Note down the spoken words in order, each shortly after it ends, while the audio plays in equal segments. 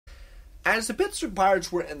As the Pittsburgh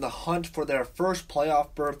Pirates were in the hunt for their first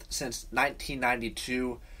playoff berth since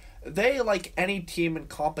 1992, they, like any team in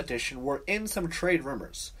competition, were in some trade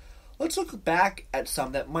rumors. Let's look back at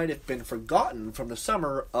some that might have been forgotten from the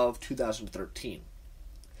summer of 2013.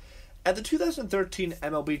 At the 2013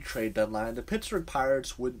 MLB trade deadline, the Pittsburgh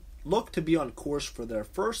Pirates would look to be on course for their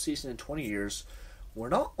first season in 20 years, where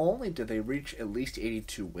not only did they reach at least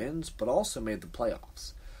 82 wins, but also made the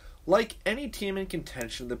playoffs. Like any team in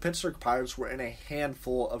contention, the Pittsburgh Pirates were in a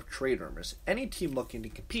handful of trade rumors. Any team looking to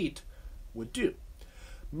compete would do.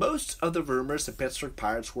 Most of the rumors the Pittsburgh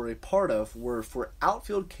Pirates were a part of were for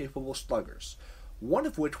outfield-capable sluggers, one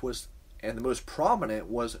of which was, and the most prominent,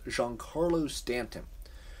 was Giancarlo Stanton.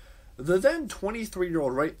 The then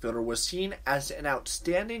 23-year-old right fielder was seen as an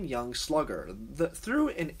outstanding young slugger. Through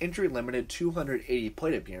an injury-limited 280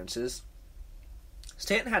 plate appearances,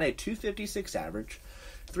 Stanton had a .256 average,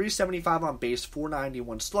 .375 on base,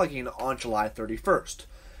 .491 slugging on July 31st,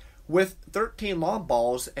 with 13 long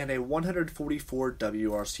balls and a 144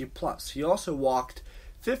 WRC+. He also walked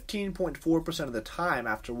 15.4% of the time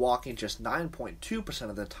after walking just 9.2%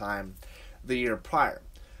 of the time the year prior.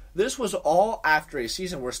 This was all after a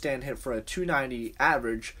season where Stanton hit for a .290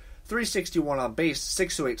 average, .361 on base,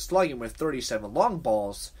 .608 slugging with 37 long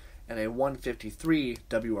balls, and a 153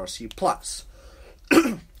 WRC+.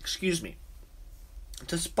 Excuse me.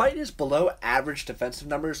 Despite his below-average defensive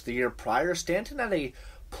numbers the year prior, Stanton had a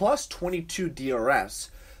plus 22 DRS,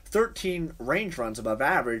 13 range runs above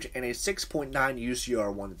average, and a 6.9 UCR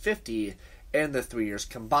 150 in the 3 years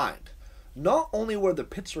combined. Not only were the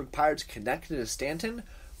Pittsburgh Pirates connected to Stanton,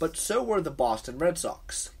 but so were the Boston Red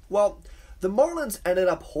Sox. Well, the Marlins ended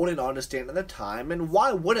up holding on to Stanton at the time, and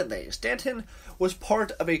why wouldn't they? Stanton was part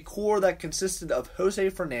of a core that consisted of Jose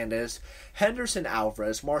Fernandez, Henderson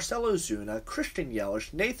Alvarez, Marcelo Zuna, Christian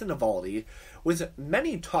Yelich, Nathan Eovaldi, with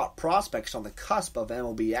many top prospects on the cusp of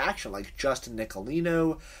MLB action like Justin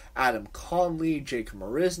Nicolino, Adam Conley, Jake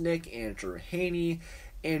Marisnick, Andrew Haney,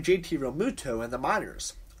 and JT Realmuto in the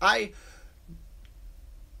minors.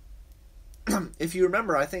 If you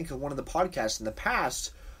remember, I think in one of the podcasts in the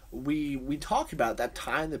past, we talked about that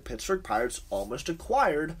time the Pittsburgh Pirates almost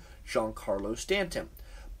acquired Giancarlo Stanton.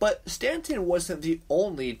 But Stanton wasn't the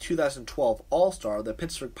only 2012 All-Star the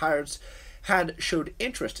Pittsburgh Pirates had showed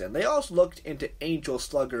interest in. They also looked into Angel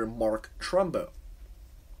slugger Mark Trumbo.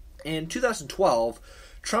 In 2012,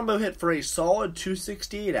 Trumbo hit for a solid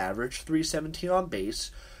 .268 average, .317 on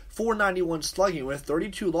base, .491 slugging with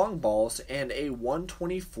 32 long balls, and a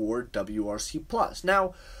 124 WRC+.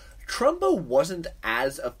 Now, Trumbo wasn't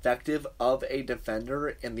as effective of a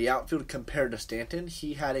defender in the outfield compared to Stanton.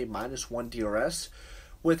 He had a -1 DRS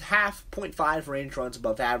with 0.5 range runs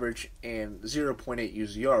above average and 0.8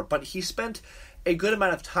 UZR, but he spent a good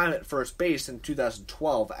amount of time at first base in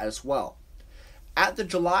 2012 as well. At the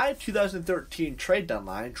July 2013 trade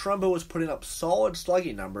deadline, Trumbo was putting up solid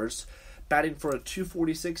slugging numbers, batting for a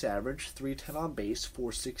 .246 average, .310 on base,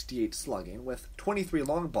 .468 slugging, with 23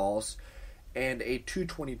 long balls and a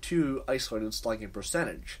 .222 isolated slugging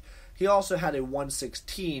percentage. He also had a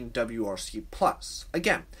 116 WRC+.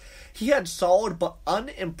 Again, he had solid but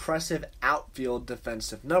unimpressive outfield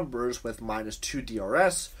defensive numbers with -2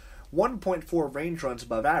 DRS, 1.4 range runs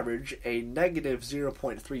above average, a negative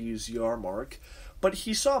 0.3 UZR mark, but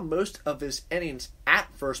he saw most of his innings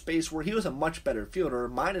at first base where he was a much better fielder,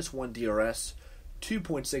 -1 DRS,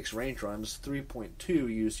 2.6 range runs, 3.2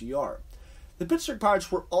 UZR. The Pittsburgh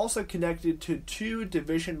Pirates were also connected to two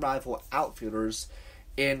division rival outfielders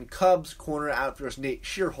in Cubs corner outfielders Nate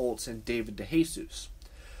Schierholtz and David DeJesus.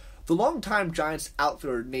 The longtime Giants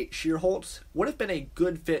outfielder Nate Schierholtz would have been a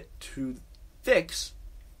good fit to fix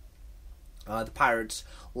the Pirates'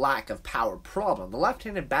 lack of power problem. The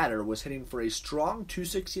left-handed batter was hitting for a strong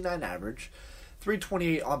 .269 average,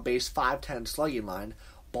 .328 on base, .510 slugging line,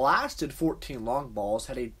 blasted 14 long balls,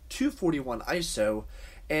 had a .241 ISO,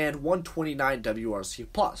 and 129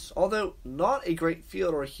 WRC+. Although not a great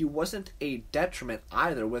fielder, he wasn't a detriment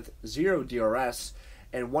either, with 0 DRS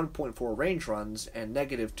and 1.4 range runs and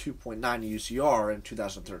negative 2.9 UCR in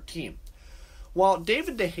 2013. While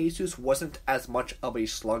David DeJesus wasn't as much of a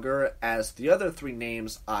slugger as the other three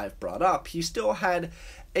names I've brought up, he still had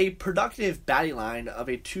a productive batting line of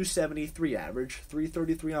a .273 average,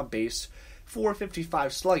 .333 on base,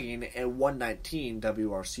 .455 slugging, and 119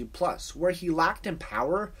 WRC+. Where he lacked in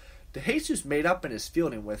power, DeJesus made up in his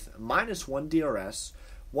fielding with -1 DRS,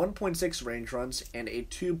 1.6 range runs, and a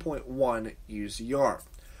 2.1 UZR.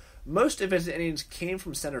 Most of his innings came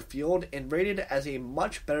from center field and rated as a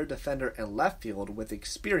much better defender in left field with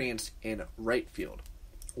experience in right field.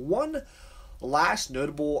 One Last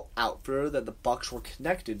notable outfielder that the Bucs were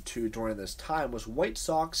connected to during this time was White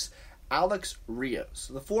Sox Alex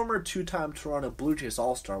Rios. The former two-time Toronto Blue Jays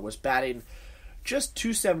All-Star was batting just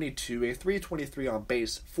 .272, a .323 on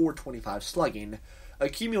base, .425 slugging,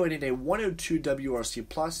 accumulating a 102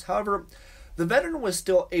 WRC+. However, the veteran was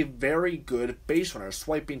still a very good base runner,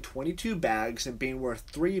 swiping 22 bags and being worth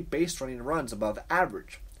 3 base running runs above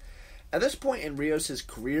average. At this point in Rios'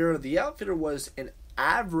 career, the outfielder was an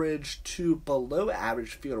average to below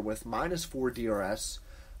average fielder with -4 DRS,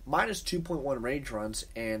 -2.1 range runs,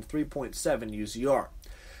 and 3.7 UZR.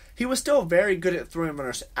 He was still very good at throwing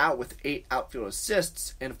runners out with 8 outfield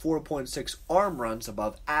assists and 4.6 arm runs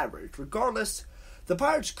above average. Regardless, the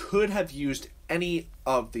Pirates could have used any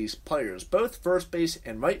of these players. Both first base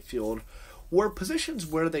and right field were positions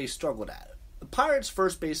where they struggled at. The Pirates'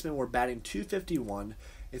 first basemen were batting .251,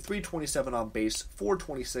 a .327 on base,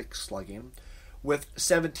 .426 slugging, with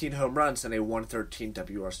 17 home runs and a .113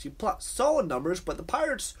 WRC+. Solid numbers, but the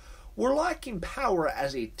Pirates were lacking power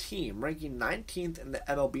as a team, ranking 19th in the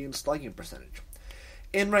MLB in slugging percentage.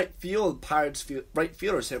 In right field, Pirates right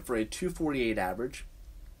fielders hit for a .248 average,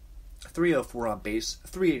 .304 on base,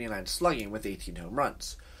 .389 slugging with 18 home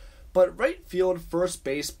runs. But right field, first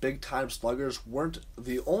base, big-time sluggers weren't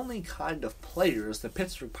the only kind of players the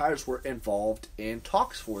Pittsburgh Pirates were involved in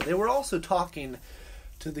talks for. They were also talking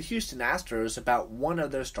to the Houston Astros about one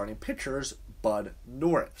of their starting pitchers, Bud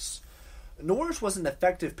Norris. Norris was an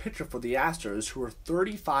effective pitcher for the Astros, who were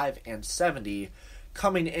 35-70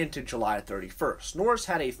 coming into July 31st. Norris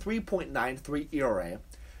had a 3.93 ERA,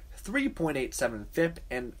 3.87 FIP,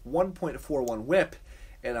 and 1.41 WHIP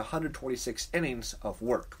in 126 innings of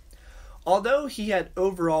work. Although he had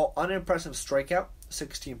overall unimpressive strikeout,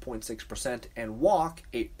 16.6%, and walk,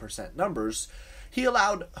 8% numbers, he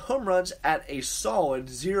allowed home runs at a solid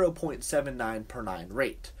 0.79 per 9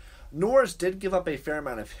 rate. Norris did give up a fair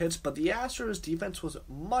amount of hits, but the Astros' defense was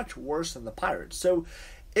much worse than the Pirates, so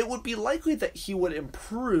it would be likely that he would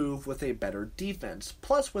improve with a better defense.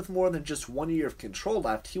 Plus, with more than just 1 year of control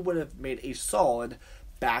left, he would have made a solid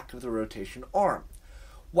back-of-the-rotation arm.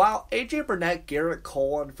 While A.J. Burnett, Garrett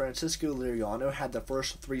Cole, and Francisco Liriano had the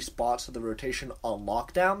first 3 spots of the rotation on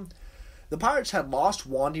lockdown, the Pirates had lost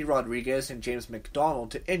Wandy Rodriguez and James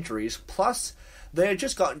McDonald to injuries, plus they had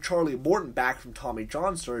just gotten Charlie Morton back from Tommy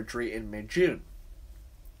John surgery in mid-June.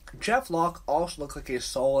 Jeff Locke also looked like a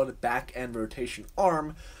solid back-end rotation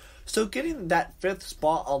arm, so getting that 5th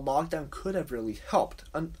spot on lockdown could have really helped.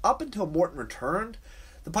 Up until Morton returned,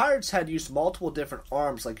 the Pirates had used multiple different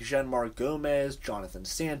arms like Jeanmar Gomez, Jonathan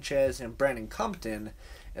Sanchez, and Brandon Compton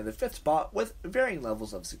in the 5th spot with varying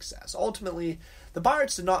levels of success. Ultimately, the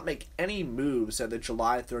Pirates did not make any moves at the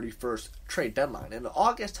July 31st trade deadline. In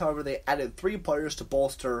August, however, they added 3 players to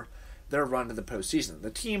bolster their run to the postseason.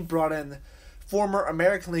 The team brought in former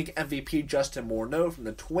American League MVP Justin Morneau from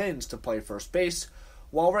the Twins to play first base,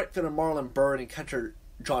 while right fielder Marlon Byrd and catcher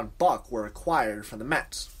John Buck were acquired from the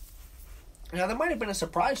Mets. Now, that might have been a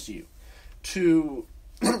surprise to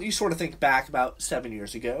you sort of think back about 7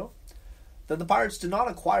 years ago, that the Pirates did not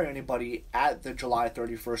acquire anybody at the July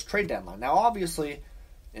 31st trade deadline. Now, obviously,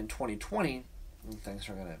 in 2020, things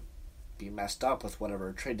are going to be messed up with whatever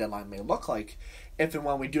a trade deadline may look like, if and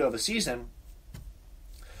when we do have a season.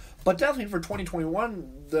 But definitely for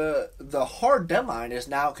 2021, the hard deadline is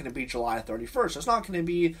now going to be July 31st. It's not going to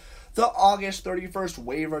be the August 31st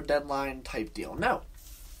waiver deadline type deal. No.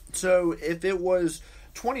 So if it was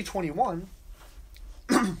 2021,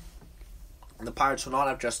 the Pirates will not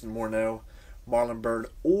have Justin Morneau, Marlon Byrd,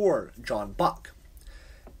 or John Buck.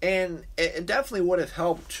 And it definitely would have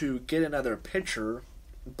helped to get another pitcher.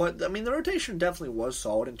 But, I mean, the rotation definitely was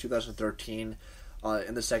solid in 2013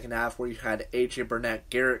 in the second half, where you had A.J. Burnett,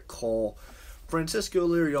 Garrett Cole, Francisco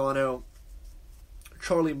Liriano,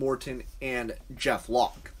 Charlie Morton, and Jeff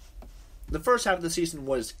Locke. The first half of the season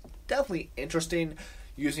was definitely interesting,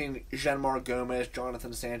 using Jeanmar Gomez,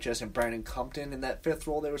 Jonathan Sanchez, and Brandon Compton in that 5th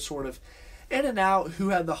role. They were sort of in and out, who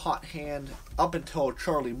had the hot hand up until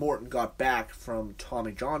Charlie Morton got back from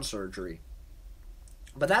Tommy John surgery.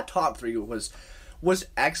 But that top 3 was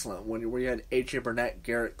excellent where you had A.J. Burnett,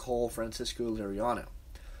 Garrett Cole, Francisco Liriano.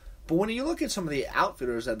 But when you look at some of the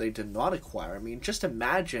outfielders that they did not acquire, I mean, just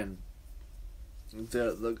imagine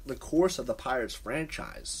the course of the Pirates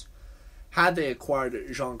franchise had they acquired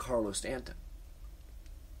Giancarlo Stanton.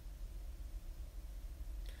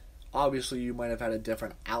 Obviously, you might have had a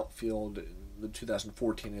different outfield in the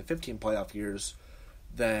 2014 and 15 playoff years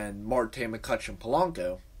than Marte, McCutchen,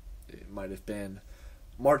 Polanco. It might have been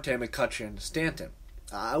Marte, McCutchen, Stanton.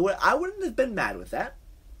 I wouldn't have been mad with that.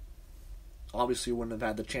 Obviously, you wouldn't have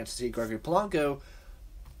had the chance to see Gregory Polanco,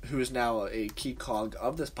 who is now a key cog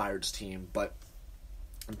of this Pirates team, but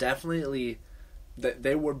definitely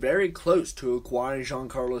they were very close to acquiring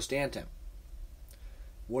Giancarlo Stanton.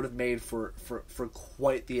 Would have made for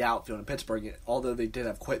quite the outfield in Pittsburgh, although they did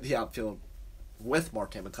have quite the outfield with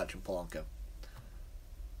Marte, McCutchen, Polanco.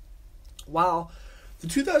 While the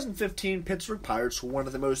 2015 Pittsburgh Pirates were one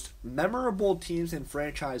of the most memorable teams in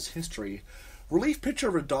franchise history, relief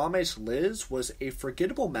pitcher Radames Liz was a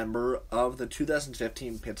forgettable member of the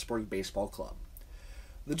 2015 Pittsburgh Baseball Club.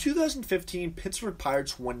 The 2015 Pittsburgh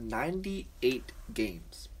Pirates won 98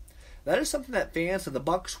 games. That is something that fans of the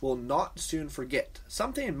Bucs will not soon forget.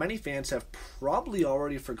 Something many fans have probably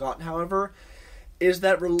already forgotten, however, is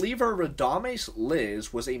that reliever Radames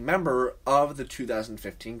Liz was a member of the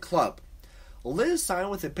 2015 club. Liz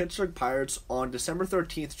signed with the Pittsburgh Pirates on December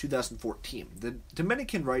 13th, 2014. The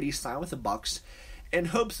Dominican righty signed with the Bucs in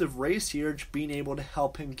hopes of Ray Searage being able to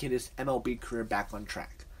help him get his MLB career back on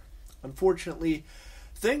track. Unfortunately,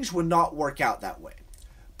 things would not work out that way.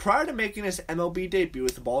 Prior to making his MLB debut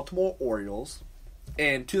with the Baltimore Orioles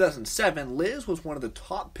in 2007, Liz was one of the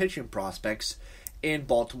top pitching prospects in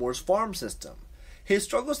Baltimore's farm system. His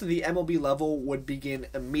struggles at the MLB level would begin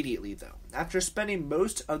immediately, though. After spending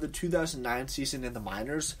most of the 2009 season in the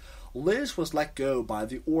minors, Liz was let go by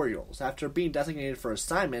the Orioles. After being designated for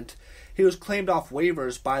assignment, he was claimed off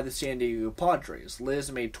waivers by the San Diego Padres.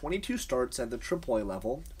 Liz made 22 starts at the AAA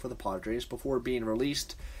level for the Padres before being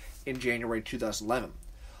released in January 2011.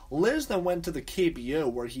 Liz then went to the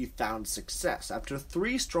KBO, where he found success. After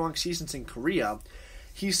 3 strong seasons in Korea,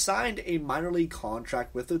 he signed a minor league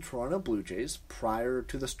contract with the Toronto Blue Jays prior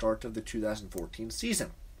to the start of the 2014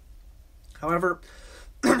 season. However,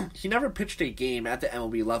 he never pitched a game at the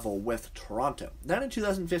MLB level with Toronto. Then in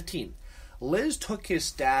 2015, Liz took his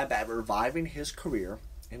stab at reviving his career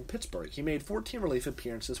in Pittsburgh. He made 14 relief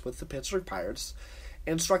appearances with the Pittsburgh Pirates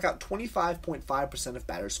and struck out 25.5% of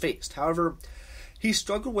batters faced. However, he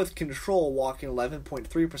struggled with control, walking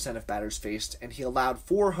 11.3% of batters faced, and he allowed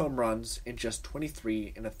 4 home runs in just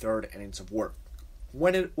 23 and a third innings of work.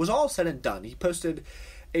 When it was all said and done, he posted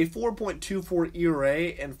a 4.24 ERA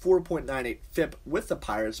and 4.98 FIP with the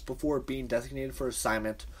Pirates before being designated for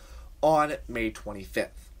assignment on May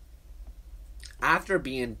 25th. After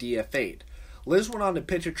being DFA'd, Liz went on to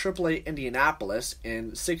pitch at AAA Indianapolis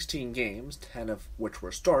in 16 games, 10 of which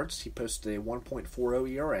were starts. He posted a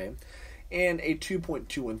 1.40 ERA and a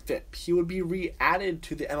 2.21 FIP. He would be re-added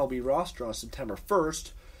to the MLB roster on September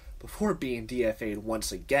 1st before being DFA'd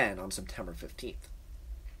once again on September 15th.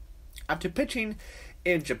 After pitching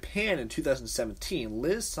in Japan in 2017,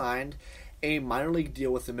 Liz signed a minor league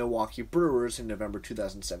deal with the Milwaukee Brewers in November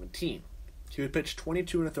 2017. He would pitch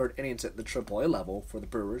 22 and a third innings at the AAA level for the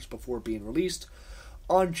Brewers before being released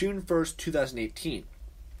on June 1st, 2018.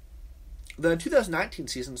 The 2019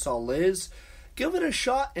 season saw Liz give it a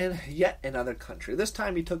shot in yet another country. This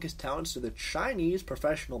time he took his talents to the Chinese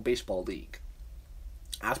Professional Baseball League.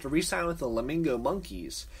 After re-signing with the Flamingo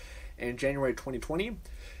Monkeys in January 2020,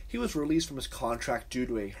 he was released from his contract due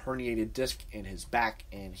to a herniated disc in his back,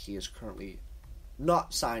 and he is currently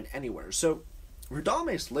not signed anywhere. So,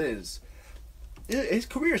 Radames Liz, his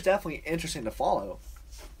career is definitely interesting to follow.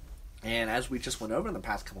 And as we just went over in the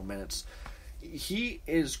past couple minutes, he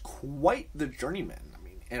is quite the journeyman.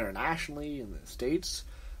 Internationally, in the States.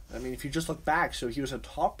 I mean, if you just look back, so he was a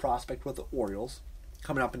top prospect with the Orioles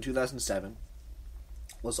coming up in 2007.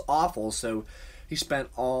 Was awful, so he spent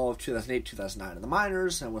all of 2008, 2009 in the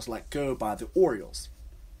minors and was let go by the Orioles.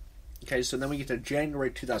 Okay, so then we get to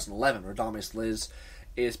January 2011. Radames Liz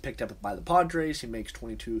is picked up by the Padres. He makes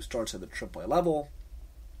 22 starts at the AAA level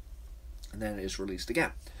and then is released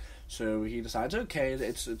again. So he decides, okay,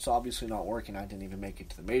 it's obviously not working. I didn't even make it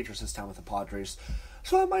to the majors this time with the Padres.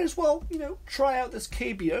 So I might as well, try out this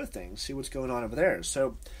KBO thing, see what's going on over there.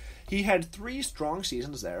 So he had 3 strong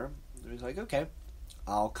seasons there. He's like, okay,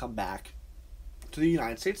 I'll come back to the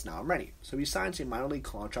United States now. I'm ready. So he signs a minor league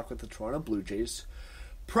contract with the Toronto Blue Jays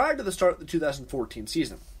prior to the start of the 2014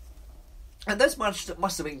 season. And this must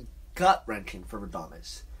have been gut-wrenching for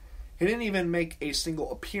Radames. He didn't even make a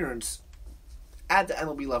single appearance at the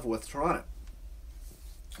MLB level with Toronto.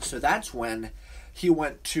 So that's when he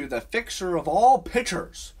went to the fixer of all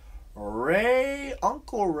pitchers,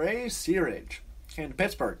 Uncle Ray Searage, came to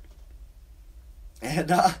Pittsburgh.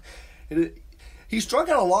 And he struck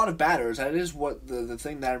out a lot of batters. That is what the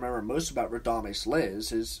thing that I remember most about Radames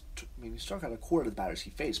Liz is. He struck out a quarter of the batters he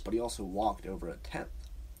faced, but he also walked over a tenth,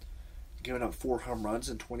 giving up 4 home runs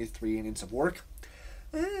in 23 innings of work.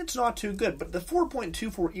 It's not too good, but the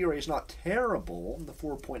 4.24 ERA is not terrible. The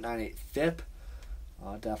 4.98 FIP,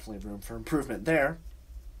 definitely room for improvement there.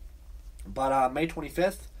 But May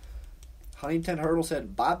 25th, Huntington Hurdle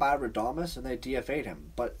said bye-bye Radames, and they DFA'd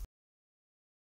him. But